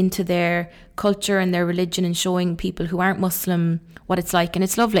people into their culture and their religion, and showing people who aren't Muslim what it's like. And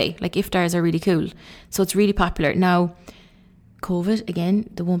it's lovely. Like, iftars are really cool. So it's really popular. Now, COVID, again,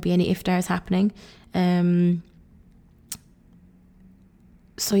 there won't be any iftars happening.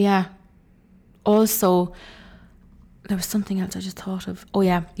 So yeah. Also, there was something else I just thought of. Oh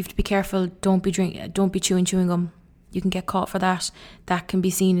yeah, you have to be careful. Don't be chewing gum. You can get caught for that. That can be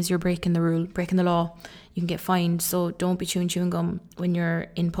seen as you're breaking the law. You can get fined. So don't be chewing gum when you're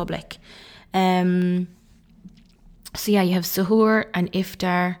in public. So yeah, you have suhoor and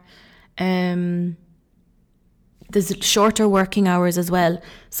iftar. There's shorter working hours as well.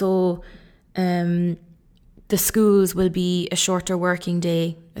 So the schools will be a shorter working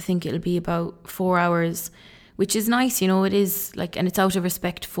day. I think it'll be about 4 hours, which is nice. It is like, and it's out of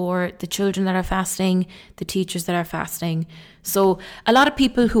respect for the children that are fasting, the teachers that are fasting. So a lot of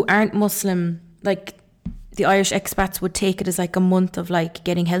people who aren't Muslim, like the Irish expats, would take it as like a month of like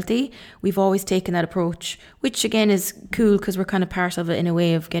getting healthy. We've always taken that approach, which again is cool because we're kind of part of it in a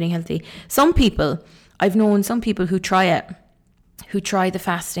way of getting healthy. I've known some people who try the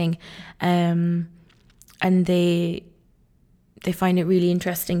fasting, and they find it really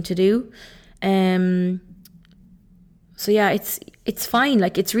interesting to do. So yeah, it's fine.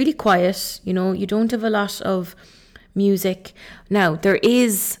 Like, it's really quiet. You don't have a lot of music. Now, there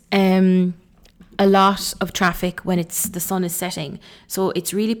is a lot of traffic when the sun is setting. So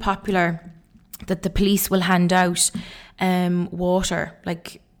it's really popular that the police will hand out water,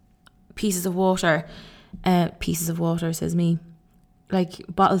 like pieces of water, says me, like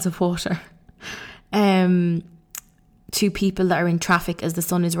bottles of water, to people that are in traffic as the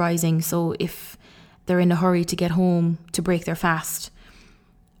sun is rising. So if they're in a hurry to get home to break their fast,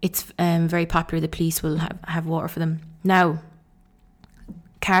 it's very popular. The police will have water for them. Now,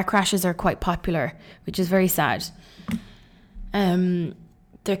 car crashes are quite popular, which is very sad.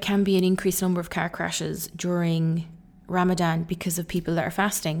 There can be an increased number of car crashes during Ramadan because of people that are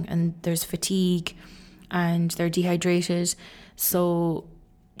fasting, and there's fatigue and they're dehydrated. So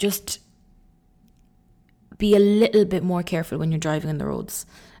just be a little bit more careful when you're driving on the roads.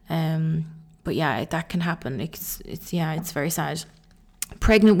 But yeah, that can happen. It's very sad.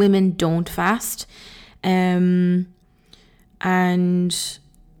 Pregnant women don't fast. And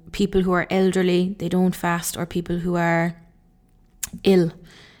people who are elderly, they don't fast, or people who are ill,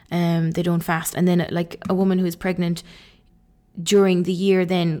 they don't fast. And then like a woman who is pregnant during the year,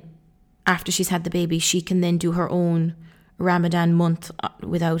 then after she's had the baby, she can then do her own Ramadan month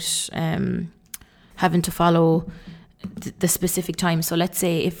without having to follow the specific time. So let's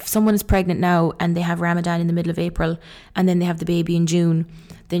say if someone is pregnant now and they have Ramadan in the middle of April and then they have the baby in June,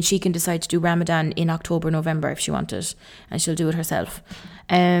 then she can decide to do Ramadan in October, November if she wanted, and she'll do it herself.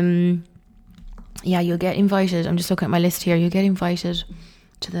 You'll get invited. I'm just looking at my list here. You'll get invited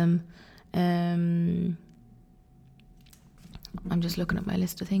to them. I'm just looking at my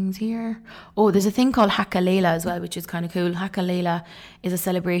list of things here. Oh, there's a thing called Hakka Layla as well, which is kind of cool. Hakka Layla is a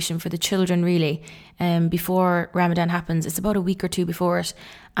celebration for the children, really. Before Ramadan happens, it's about a week or two before it,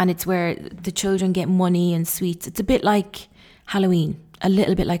 and it's where the children get money and sweets. It's a bit like Halloween, a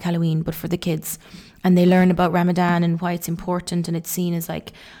little bit like Halloween, but for the kids. and they learn about Ramadan and why it's important, and it's seen as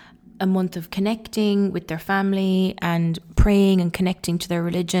like a month of connecting with their family and praying and connecting to their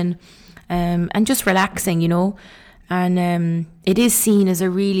religion, and just relaxing, you know. And it is seen as a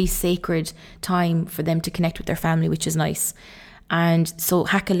really sacred time for them to connect with their family, which is nice. And so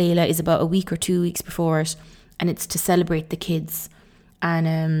Haka Leila is about a week or 2 weeks before it, and it's to celebrate the kids.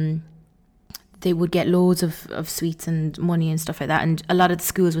 And they would get loads of sweets and money and stuff like that, and a lot of the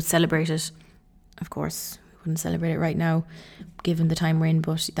schools would celebrate it. Of course, we wouldn't celebrate it right now, given the time we're in,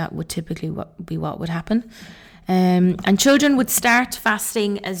 but that would typically be what would happen. And children would start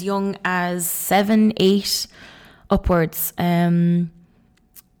fasting as young as 7, 8 upwards.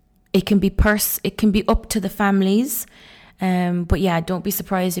 It can be up to the families. But yeah, don't be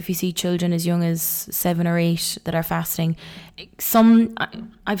surprised if you see children as young as 7 or 8 that are fasting. Some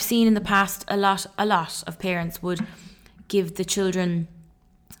I've seen in the past, a lot of parents would give the children,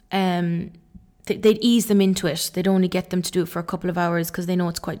 they'd ease them into it. They'd only get them to do it for a couple of hours because they know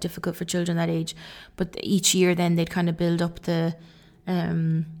it's quite difficult for children that age. But each year then they'd kind of build up the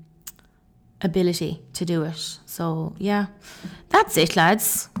ability to do it. So yeah, that's it,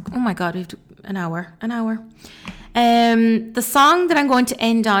 lads. Oh my God, we've an hour. The song that I'm going to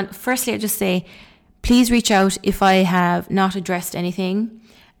end on, firstly, I just say, please reach out if I have not addressed anything,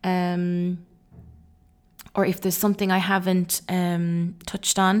 or if there's something I haven't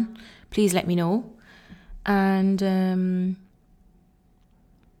touched on, please let me know. And I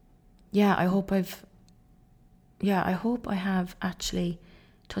hope I have actually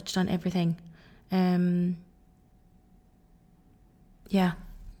touched on everything.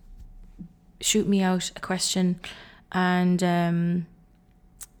 Shoot me out a question, and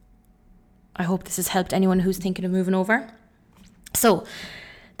I hope this has helped anyone who's thinking of moving over. So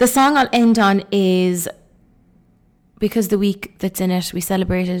the song I'll end on is, because the week that's in it, we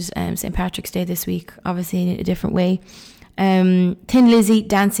celebrated St. Patrick's Day this week, obviously in a different way. Thin Lizzy,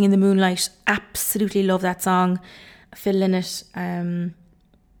 Dancing in the Moonlight, absolutely love that song. Phil Lynott,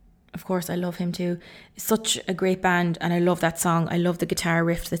 of course, I love him too. It's such a great band, and I love that song. I love the guitar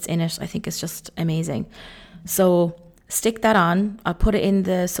riff that's in it. I think it's just amazing. So stick that on. I'll put it in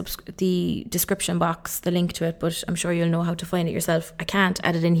the description box, the link to it, but I'm sure you'll know how to find it yourself. I can't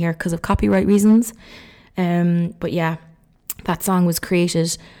add it in here because of copyright reasons. But yeah, that song was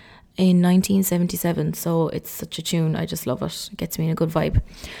created in 1977, so it's such a tune. I just love it. It gets me in a good vibe.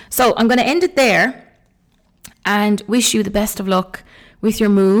 So I'm going to end it there and wish you the best of luck with your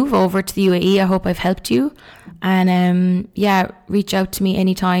move over to the UAE. I hope I've helped you. And reach out to me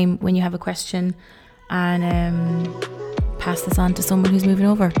anytime when you have a question, and pass this on to someone who's moving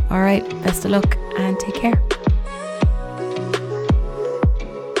over. All right, best of luck and take care.